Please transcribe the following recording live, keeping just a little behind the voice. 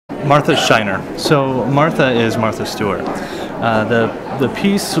Martha's Shiner. So Martha is Martha Stewart. The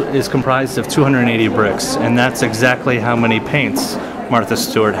piece is comprised of 280 bricks, and that's exactly how many paints Martha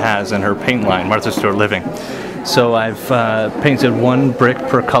Stewart has in her paint line, Martha Stewart Living. So I've painted one brick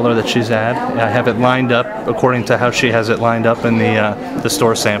per color that she's had. I have it lined up according to how she has it lined up in the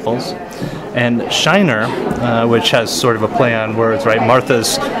store samples. And Shiner, which has sort of a play on words, right?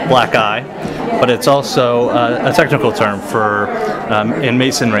 Martha's black eye, but it's also a technical term for in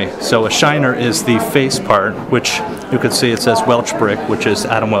masonry. So a shiner is the face part, which you could see it says Welch brick, which is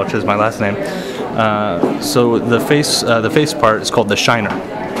Adam Welch is my last name. So the face part is called the shiner.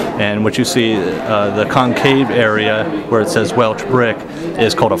 And what you see, the concave area where it says Welch brick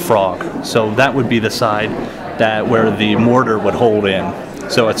is called a frog. So that would be the side where the mortar would hold in.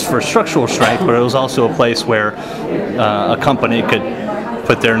 So it's for structural strength, but it was also a place where a company could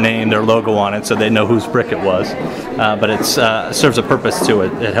put their name, their logo on it, so they know whose brick it was. But it serves a purpose to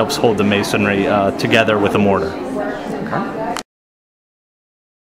it. It helps hold the masonry together with the mortar.